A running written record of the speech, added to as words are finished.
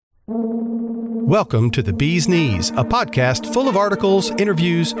Welcome to The Bee's Knees, a podcast full of articles,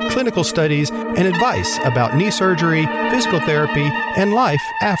 interviews, clinical studies, and advice about knee surgery, physical therapy, and life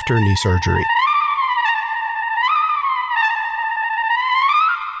after knee surgery.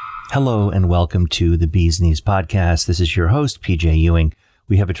 Hello and welcome to the Bee's Knees podcast. This is your host, PJ Ewing.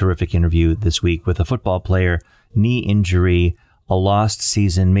 We have a terrific interview this week with a football player, knee injury, a lost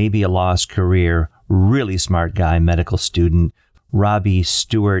season, maybe a lost career, really smart guy, medical student, Robbie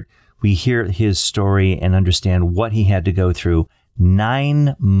Stewart. We hear his story and understand what he had to go through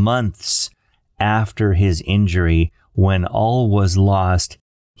 9 months after his injury. When all was lost,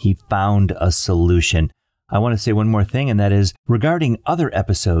 he found a solution. I want to say one more thing, and that is regarding other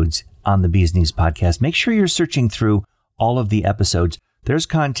episodes on the Bee's Knees podcast. Make sure you're searching through all of the episodes. There's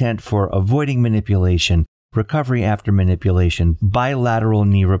content for avoiding manipulation, recovery after manipulation, bilateral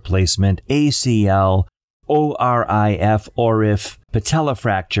knee replacement, ACL, ORIF, ORIF, patella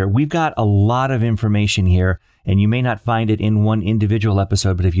fracture. We've got a lot of information here, and you may not find it in one individual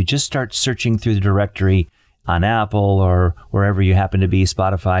episode, but if you just start searching through the directory on Apple or wherever you happen to be,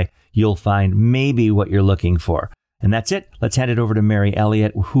 Spotify, you'll find maybe what you're looking for. And that's it. Let's hand it over to Mary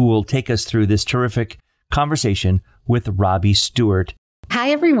Elliott, who will take us through this terrific conversation with Robbie Stewart.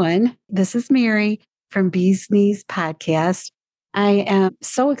 Hi, everyone. This is Mary from Bee's Knees podcast. I am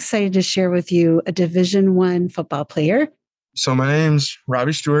so excited to share with you a Division I football player. So my name's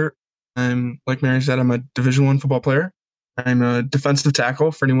Robbie Stewart. Like Mary said, I'm a Division I football player. I'm a defensive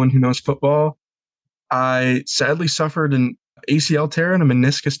tackle for anyone who knows football. I sadly suffered an ACL tear and a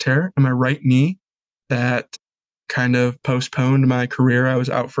meniscus tear in my right knee that kind of postponed my career. I was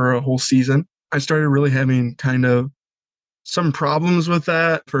out for a whole season. I started really having kind of some problems with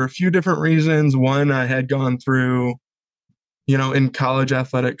that for a few different reasons. One, I had gone through, in college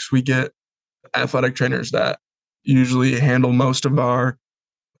athletics, we get athletic trainers that usually handle most of our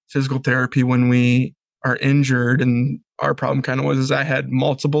physical therapy when we are injured. And our problem kind of was I had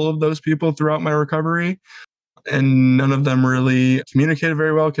multiple of those people throughout my recovery, and none of them really communicated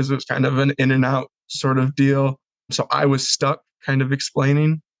very well because it was kind of an in and out sort of deal. So I was stuck kind of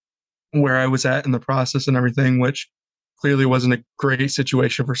explaining where I was at in the process and everything, which clearly wasn't a great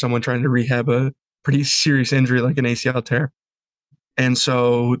situation for someone trying to rehab a pretty serious injury like an ACL tear. And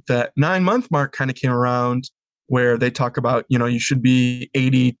so that 9-month mark kind of came around where they talk about, you should be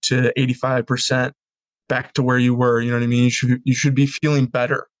 80 to 85% back to where you were. You know what I mean? You should be feeling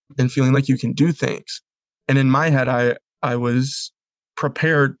better and feeling like you can do things. And in my head, I was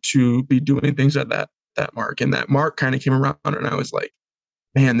prepared to be doing things at that mark. And that mark kind of came around and I was like,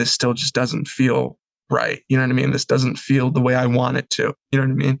 man, this still just doesn't feel right. You know what I mean? This doesn't feel the way I want it to. You know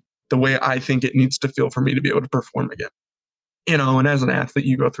what I mean? The way I think it needs to feel for me to be able to perform again. And as an athlete,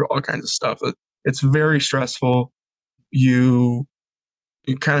 you go through all kinds of stuff. It's very stressful. You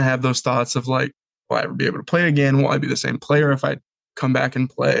kind of have those thoughts of like, will I ever be able to play again? Will I be the same player if I come back and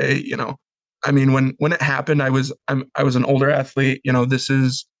play? I mean, when it happened, I was an older athlete. This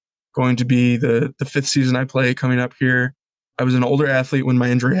is going to be the 5th season I play coming up here. I was an older athlete when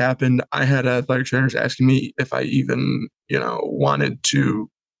my injury happened. I had athletic trainers asking me if I even, wanted to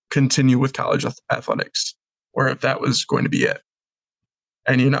continue with college athletics or if that was going to be it.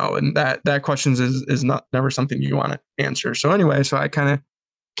 And, and that question is not never something you want to answer. So anyway, so I kind of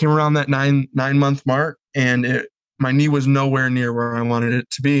came around that 9-month mark and my knee was nowhere near where I wanted it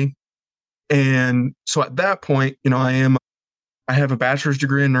to be. And so at that point, I have a bachelor's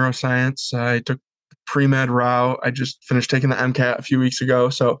degree in neuroscience. I took the pre-med route. I just finished taking the MCAT a few weeks ago.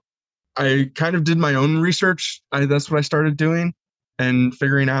 So I kind of did my own research. That's what I started doing and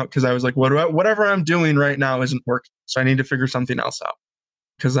figuring out, because I was like, whatever I'm doing right now isn't working. So I need to figure something else out.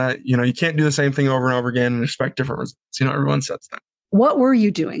 Because you can't do the same thing over and over again and expect different results. Everyone says that. What were you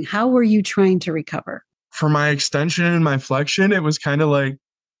doing? How were you trying to recover? For my extension and my flexion, it was kind of like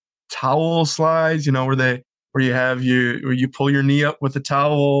towel slides, where you pull your knee up with a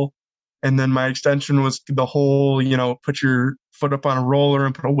towel. And then my extension was the whole, put your foot up on a roller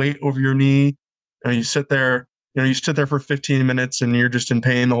and put a weight over your knee. You sit there for 15 minutes and you're just in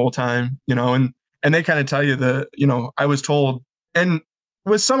pain the whole time, and they kind of tell you I was told, and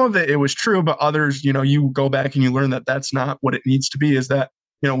with some of it was true, but others, you go back and you learn that that's not what it needs to be, is that,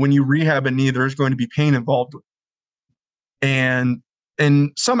 when you rehab a knee, there's going to be pain involved with it. And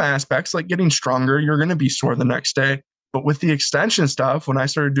in some aspects, like getting stronger, you're going to be sore the next day. But with the extension stuff, when I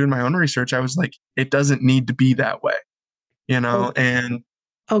started doing my own research, I was like, it doesn't need to be that way, and.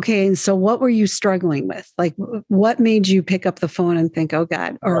 Okay. And so what were you struggling with? Like, what made you pick up the phone and think, oh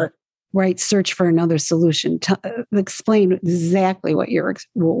God, or search for another solution? Explain exactly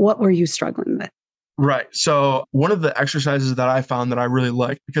what were you struggling with? Right. So one of the exercises that I found that I really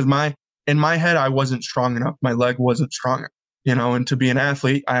liked, because in my head, I wasn't strong enough. My leg wasn't strong enough, and to be an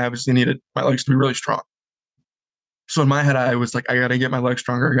athlete, I obviously needed my legs to be really strong. So in my head, I was like, I got to get my legs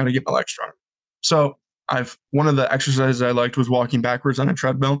stronger. I got to get my legs stronger. So one of the exercises I liked was walking backwards on a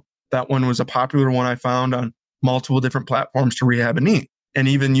treadmill. That one was a popular one I found on multiple different platforms to rehab a knee. And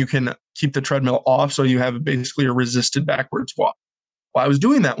even you can keep the treadmill off, so you have basically a resisted backwards walk. Well, I was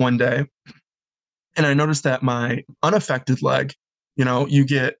doing that one day, and I noticed that my unaffected leg, you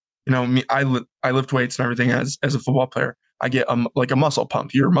get, me, I lift weights and everything as a football player. I get like a muscle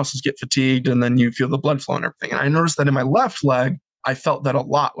pump. Your muscles get fatigued, and then you feel the blood flow and everything. And I noticed that in my left leg, I felt that a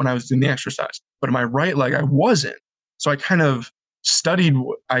lot when I was doing the exercise, but in my right leg, I wasn't. So I kind of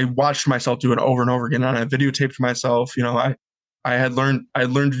I watched myself do it over and over again, and I videotaped myself. I learned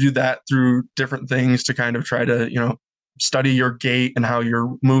to do that through different things to kind of try to, study your gait and how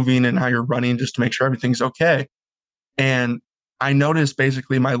you're moving and how you're running, just to make sure everything's okay. And I noticed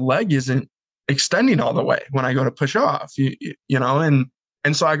basically my leg isn't extending all the way when I go to push off, and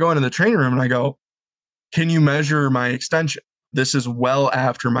so I go into the training room and I go, can you measure my extension? This is well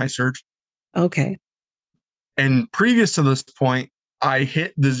after my surgery. Okay. And previous to this point, I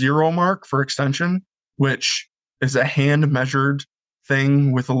hit the 0 mark for extension, which is a hand measured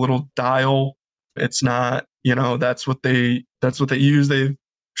thing with a little dial. It's not, that's what they use. They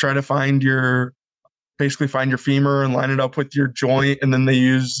try to find your femur and line it up with your joint. And then they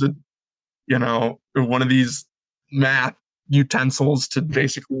use, one of these math utensils to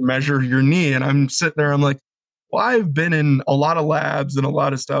basically measure your knee. And I'm sitting there, I'm like, well, I've been in a lot of labs and a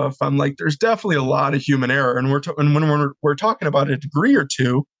lot of stuff. I'm like, there's definitely a lot of human error. And when we're talking about a degree or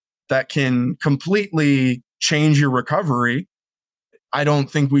two that can completely change your recovery, I don't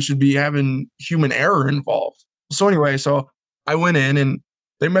think we should be having human error involved. So anyway, so I went in and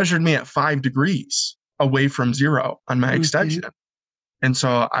they measured me at 5 degrees away from 0 on my extension. And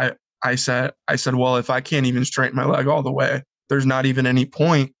so I said, well, if I can't even straighten my leg all the way, there's not even any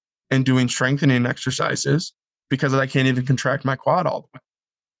point in doing strengthening exercises, because I can't even contract my quad all the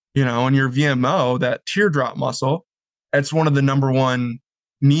way. And your VMO, that teardrop muscle, it's one of the number one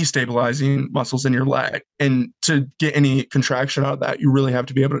knee stabilizing muscles in your leg. And to get any contraction out of that, you really have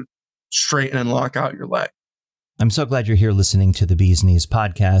to be able to straighten and lock out your leg. I'm so glad you're here listening to the Bee's Knees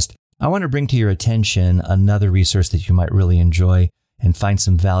podcast. I want to bring to your attention another resource that you might really enjoy and find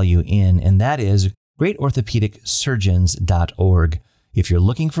some value in, and that is greatorthopedicsurgeons.org. If you're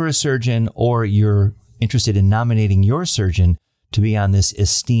looking for a surgeon, or you're interested in nominating your surgeon to be on this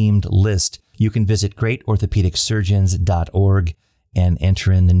esteemed list, you can visit greatorthopedicsurgeons.org and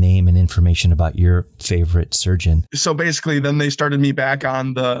enter in the name and information about your favorite surgeon. So basically, then they started me back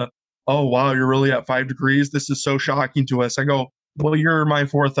on the, oh, wow, you're really at 5 degrees. This is so shocking to us. I go, well, you're my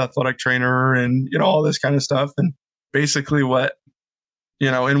 4th athletic trainer and, all this kind of stuff. And basically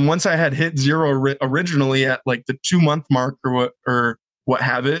and once I had hit 0 originally at like the 2-month mark or what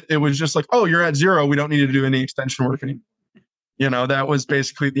have it, it was just like, oh, you're at 0. We don't need to do any extension work anymore. That was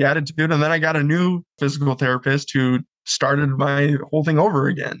basically the attitude. And then I got a new physical therapist who started my whole thing over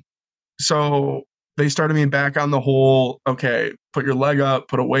again. So they started me back on the whole, okay, put your leg up,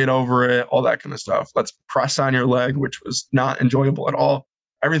 put a weight over it, all that kind of stuff. Let's press on your leg, which was not enjoyable at all.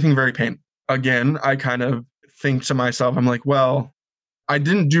 Everything very painful. Again, I kind of think to myself, I'm like, well, I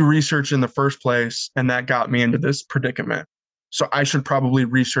didn't do research in the first place, and that got me into this predicament. So I should probably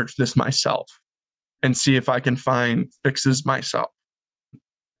research this myself and see if I can find fixes myself.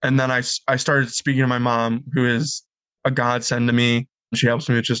 And then I started speaking to my mom, who is a godsend to me. She helps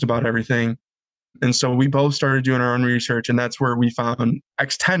me with just about everything. And so we both started doing our own research, and that's where we found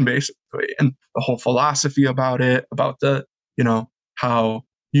X10 basically, and the whole philosophy about it, about the, how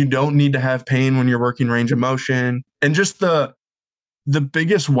you don't need to have pain when you're working range of motion. And just the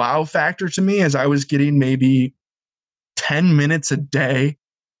biggest wow factor to me is I was getting maybe 10 minutes a day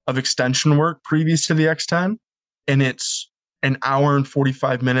of extension work previous to the X10. And it's an hour and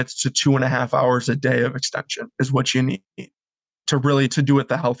 45 minutes to 2.5 hours a day of extension is what you need to do it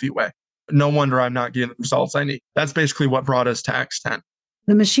the healthy way. No wonder I'm not getting the results I need. That's basically what brought us to X10.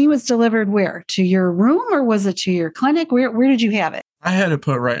 The machine was delivered where? To your room, or was it to your clinic? Where did you have it? I had it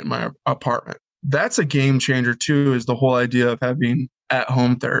put right in my apartment. That's a game changer too, is the whole idea of having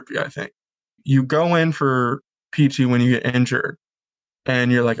at-home therapy, I think. You go in for PT when you get injured,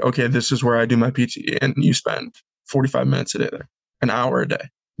 and you're like, okay, this is where I do my PT, and you spend 45 minutes a day there, an hour a day.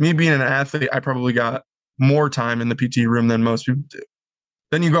 Me being an athlete, I probably got more time in the PT room than most people do.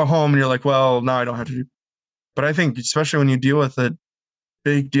 Then you go home and you're like, well, now I don't have to do. But I think especially when you deal with a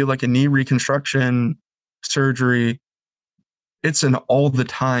big deal like a knee reconstruction surgery, it's an all the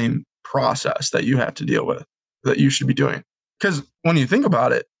time process that you have to deal with, that you should be doing. Because when you think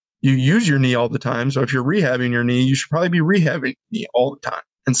about it, you use your knee all the time. So if you're rehabbing your knee, you should probably be rehabbing your knee all the time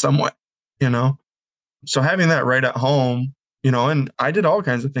in some way, you know? So having that right at home, you know, and I did all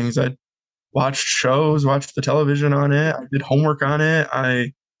kinds of things. I watched shows, watched the television on it. I did homework on it.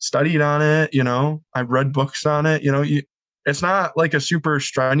 I studied on it, you know, I read books on it. You know, it's not like a super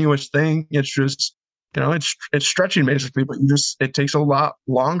strenuous thing. It's just, you know, it's stretching basically, but it takes a lot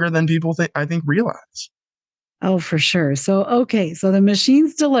longer than people realize. Oh, for sure. So, okay. So the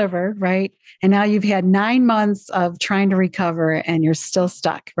machine's delivered, right? And now you've had 9 months of trying to recover and you're still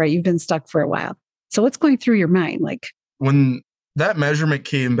stuck, right? You've been stuck for a while. So what's going through your mind? Like when that measurement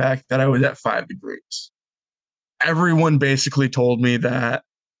came back that I was at 5 degrees, everyone basically told me that,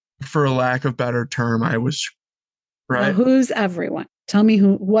 for a lack of better term, I was right. Well, who's everyone? Tell me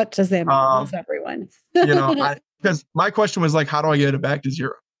what does that mean? Who's everyone? You know, because my question was like, how do I get it back to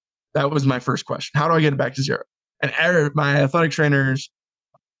zero? That was my first question. How do I get it back to zero? And my athletic trainers,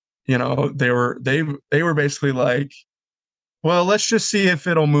 you know, they were basically like, well, let's just see if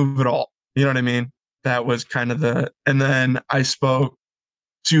it'll move at all. You know what I mean? That was kind of and then I spoke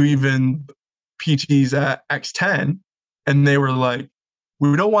to even PTs at X10 and they were like,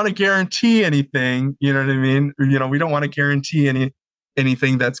 we don't want to guarantee anything. You know what I mean? You know, we don't want to guarantee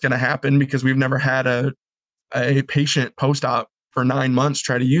anything that's going to happen because we've never had a patient post-op for 9 months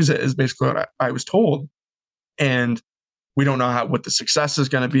try to use it, is basically what I was told. And we don't know what the success is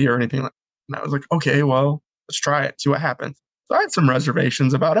going to be or anything like that. And I was like, okay, well, let's try it, see what happens. So I had some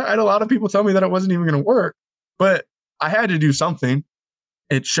reservations about it. I had a lot of people tell me that it wasn't even going to work, but I had to do something.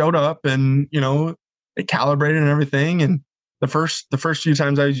 It showed up and, you know, it calibrated and everything. And the first few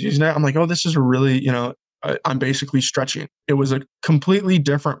times I was using it, I'm like, oh, this is really, you know, I'm basically stretching. It was a completely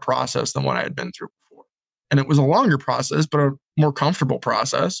different process than what I had been through before. And it was a longer process, but a more comfortable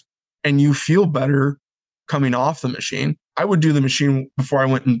process. And you feel better coming off the machine. I would do the machine before I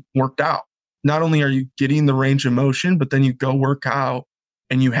went and worked out. Not only are you getting the range of motion, but then you go work out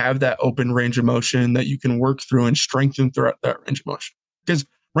and you have that open range of motion that you can work through and strengthen throughout that range of motion. Because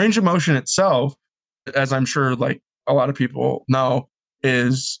range of motion itself, as I'm sure like a lot of people know,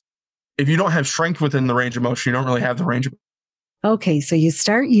 is if you don't have strength within the range of motion, you don't really have the range of motion. Okay, so you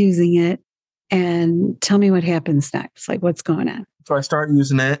start using it and tell me what happens next. Like what's going on? So I start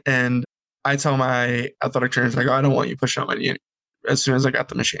using it and I tell my athletic trainers, I go, I don't want you pushing on my knee. As soon as I got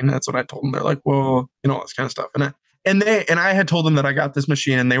the machine, that's what I told them. They're like, well, you know, all this kind of stuff. And I had told them that I got this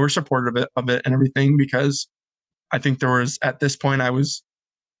machine and they were supportive of it and everything, because I think there was, at this point, I was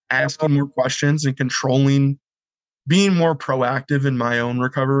asking more questions and being more proactive in my own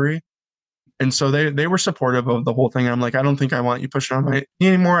recovery. And so they were supportive of the whole thing. And I'm like, I don't think I want you pushing on my knee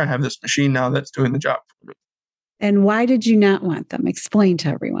anymore. I have this machine now that's doing the job for me. And why did you not want them? Explain to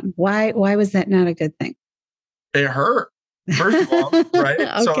everyone. Why was that not a good thing? It hurt. First of all, right?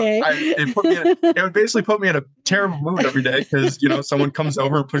 Okay. So it would basically put me in a terrible mood every day because, you know, someone comes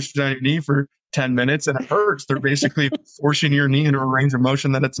over and pushes down your knee for 10 minutes and it hurts. They're basically forcing your knee into a range of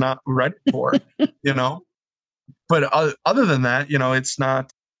motion that it's not ready for, you know? But other than that, you know, it's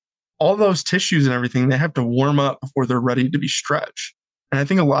not all those tissues and everything, they have to warm up before they're ready to be stretched. And I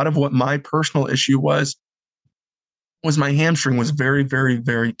think a lot of what my personal issue was my hamstring was very, very,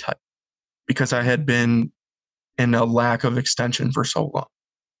 very tight because I had been in a lack of extension for so long.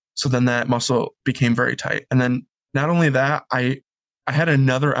 So then that muscle became very tight. And then not only that, I had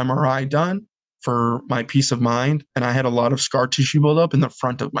another MRI done for my peace of mind. And I had a lot of scar tissue buildup in the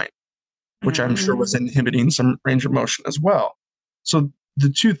front of my, which I'm sure was inhibiting some range of motion as well. So the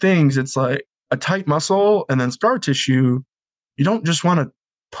two things, it's like a tight muscle and then scar tissue, you don't just want to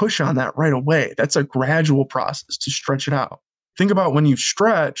push on that right away. That's a gradual process to stretch it out. Think about when you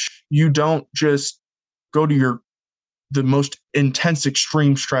stretch, you don't just go to the most intense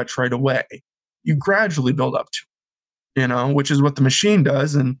extreme stretch right away. You gradually build up to it, you know, which is what the machine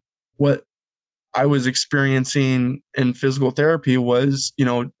does. And what I was experiencing in physical therapy was, you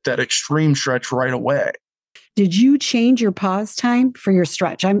know, that extreme stretch right away. Did you change your pause time for your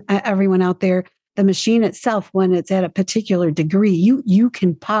stretch? Everyone out there, the machine itself, when it's at a particular degree, you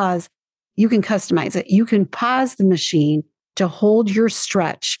can pause, you can customize it. You can pause the machine to hold your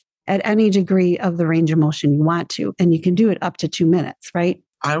stretch at any degree of the range of motion you want to. And you can do it up to 2 minutes, right?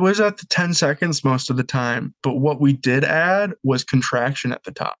 I was at the 10 seconds most of the time, but what we did add was contraction at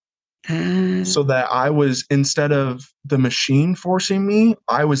the top. So that I was, instead of the machine forcing me,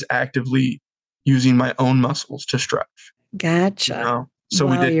 I was actively using my own muscles to stretch. Gotcha. You know? So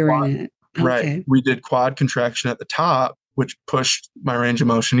we did quad, okay. Right. We did quad contraction at the top, which pushed my range of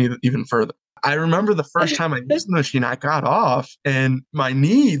motion even further. I remember the first time I used the machine, I got off and my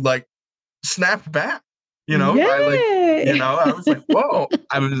knee like snapped back. Yay! I was like, whoa.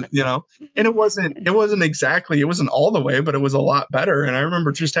 I was, and it wasn't all the way, but it was a lot better. And I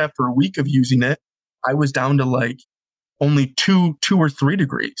remember just after a week of using it, I was down to like only 2 or 3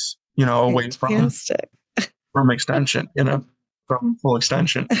 degrees, away from extension, from full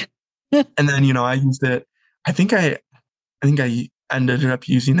extension. And then, I used it. I think I ended up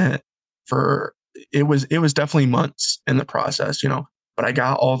using it for, it was definitely months in the process, but I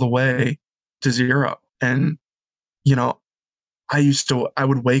got all the way to 0. And, I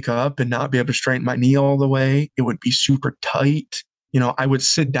would wake up and not be able to straighten my knee all the way. It would be super tight. I would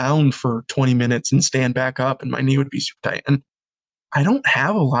sit down for 20 minutes and stand back up and my knee would be super tight. And I don't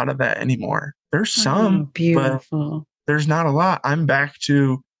have a lot of that anymore. There's some, beautiful. But there's not a lot. I'm back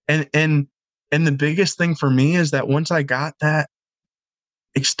to, and the biggest thing for me is that once I got that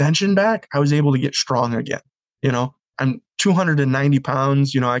extension back, I was able to get strong again. I'm 290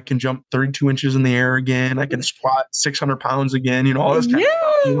 pounds. I can jump 32 inches in the air again. I can squat 600 pounds again. All this kind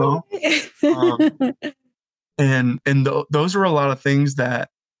of stuff. And those are a lot of things that,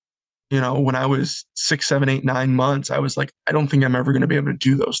 when I was 6, 7, 8, 9 months, I was like, I don't think I'm ever going to be able to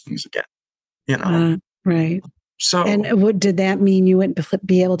do those things again. Right. So, and what did that mean? You wouldn't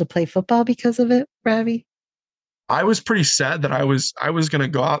be able to play football because of it, Robbie? I was pretty sad that I was going to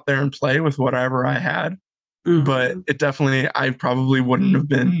go out there and play with whatever I had. Mm-hmm. But I probably wouldn't have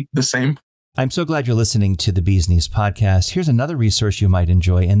been the same. I'm so glad you're listening to the Bees Knees podcast. Here's another resource you might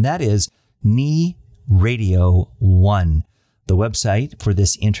enjoy, and that is Knee Radio One. The website for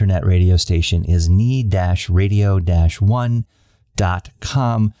this internet radio station is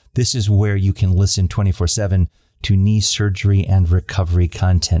knee-radio-1.com. This is where you can listen 24/7 to knee surgery and recovery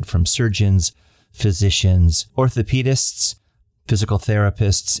content from surgeons, physicians, orthopedists, physical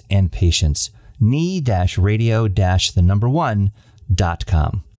therapists, and patients.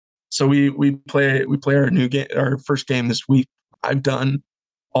 knee-radio-1.com. So we play our first game this week. I've done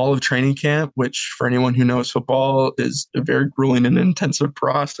all of training camp, which for anyone who knows football is a very grueling and intensive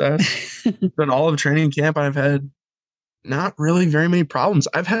process. Done all of training camp. I've had not really very many problems.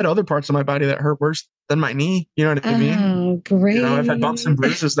 I've had other parts of my body that hurt worse than my knee. You know what I mean? Oh, great. I've had bumps and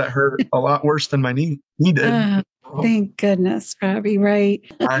bruises that hurt a lot worse than my knee did. Thank goodness, Robbie, right?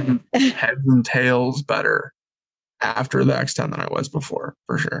 I'm heads and tails better after the X10 than I was before,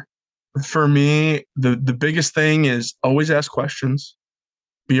 for sure. For me, the biggest thing is always ask questions,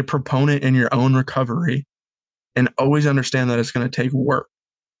 be a proponent in your own recovery, and always understand that it's going to take work,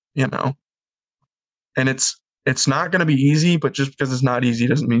 And it's not going to be easy, but just because it's not easy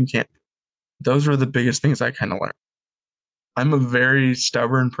doesn't mean you can't. Those are the biggest things I kind of learned. I'm a very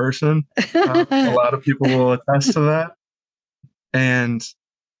stubborn person. A lot of people will attest to that. And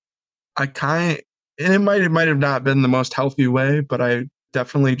it might have not been the most healthy way, but I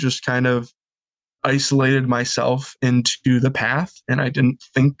definitely just kind of isolated myself into the path. And I didn't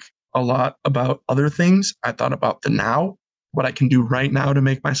think a lot about other things. I thought about the now, what I can do right now to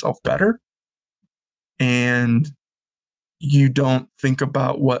make myself better. And you don't think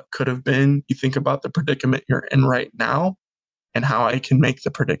about what could have been. You think about the predicament you're in right now and how I can make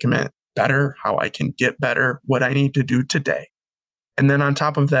the predicament better, how I can get better, what I need to do today. And then on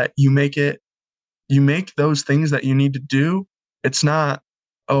top of that, you make those things that you need to do. It's not,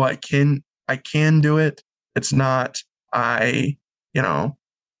 oh, I can do it. It's not, I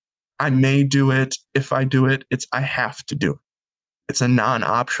may do it. If I do it, it's, I have to do it. It's a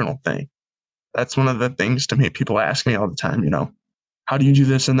non-optional thing. That's one of the things to me. People ask me all the time, how do you do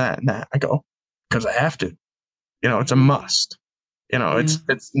this and that and that? I go, because I have to. It's a must.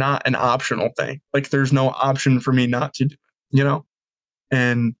 It's not an optional thing. Like there's no option for me not to do it,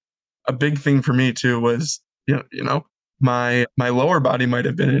 And a big thing for me too was, my lower body might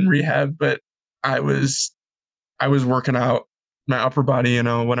have been in rehab, but I was working out my upper body,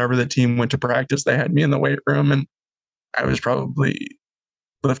 whenever the team went to practice, they had me in the weight room and I was probably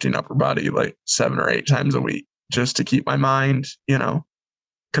lifting upper body like 7 or 8 times a week just to keep my mind,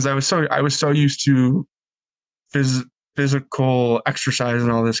 because I was so used to physical exercise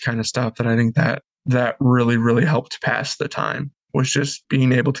and all this kind of stuff that I think that really, really helped pass the time, was just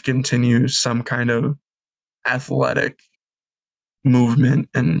being able to continue some kind of athletic movement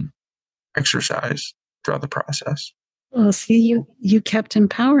and exercise throughout the process. Well, see, you kept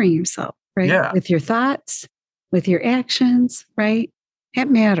empowering yourself, right? Yeah. With your thoughts, with your actions, right? It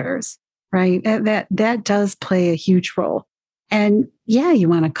matters, right? That does play a huge role. And yeah, you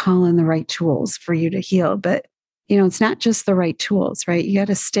want to call in the right tools for you to heal, but it's not just the right tools, right? You got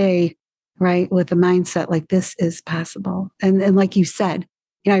to stay right with the mindset like this is possible. And like you said,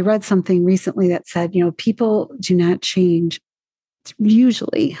 I read something recently that said, people do not change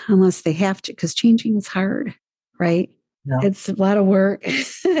usually, unless they have to, because changing is hard, right? Yeah. It's a lot of work.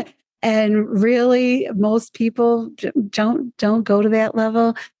 And really, most people don't go to that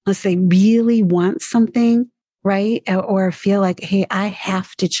level unless they really want something, right? Or feel like, hey, I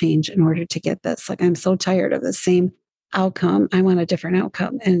have to change in order to get this. Like, I'm so tired of the same outcome. I want a different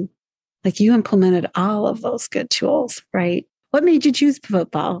outcome. And like, you implemented all of those good tools, right? What made you choose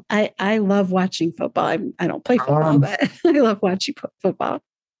football? I love watching football. I don't play football, but I love watching football.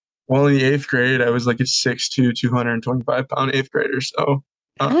 Well, in the 8th grade, I was like a 6'2", 225-pound 8th grader. So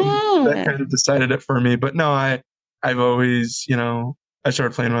that kind of decided it for me. But no, I've always, I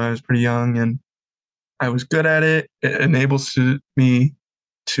started playing when I was pretty young, and I was good at it. It enables me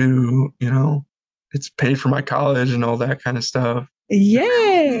to, it's paid for my college and all that kind of stuff.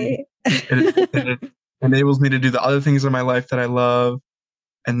 Yay! It enables me to do the other things in my life that I love,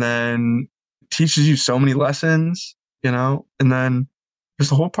 and then teaches you so many lessons, and then there's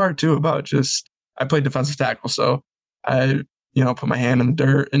the whole part too about I played defensive tackle, so I put my hand in the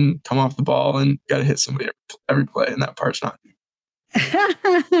dirt and come off the ball and got to hit somebody every play, and that part's not.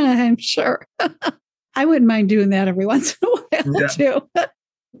 I'm sure. I wouldn't mind doing that every once in a while too.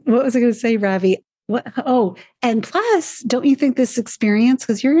 What was I going to say, Ravi? And plus, don't you think this experience,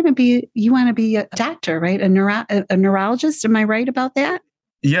 because you want to be a doctor, right? A neurologist. Am I right about that?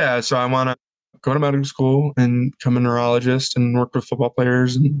 Yeah. So I want to go to medical school and become a neurologist and work with football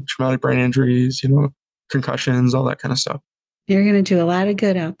players and traumatic brain injuries, concussions, all that kind of stuff. You're going to do a lot of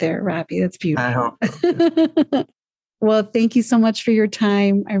good out there, Robbie. That's beautiful. I hope so. Well, thank you so much for your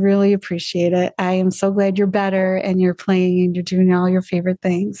time. I really appreciate it. I am so glad you're better and you're playing and you're doing all your favorite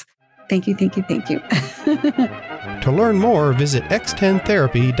things. Thank you, thank you, thank you. To learn more, visit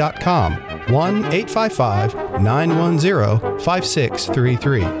x10therapy.com,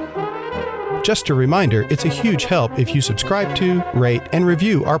 1-855-910-5633. Just a reminder, it's a huge help if you subscribe to, rate, and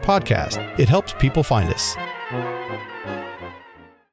review our podcast. It helps people find us.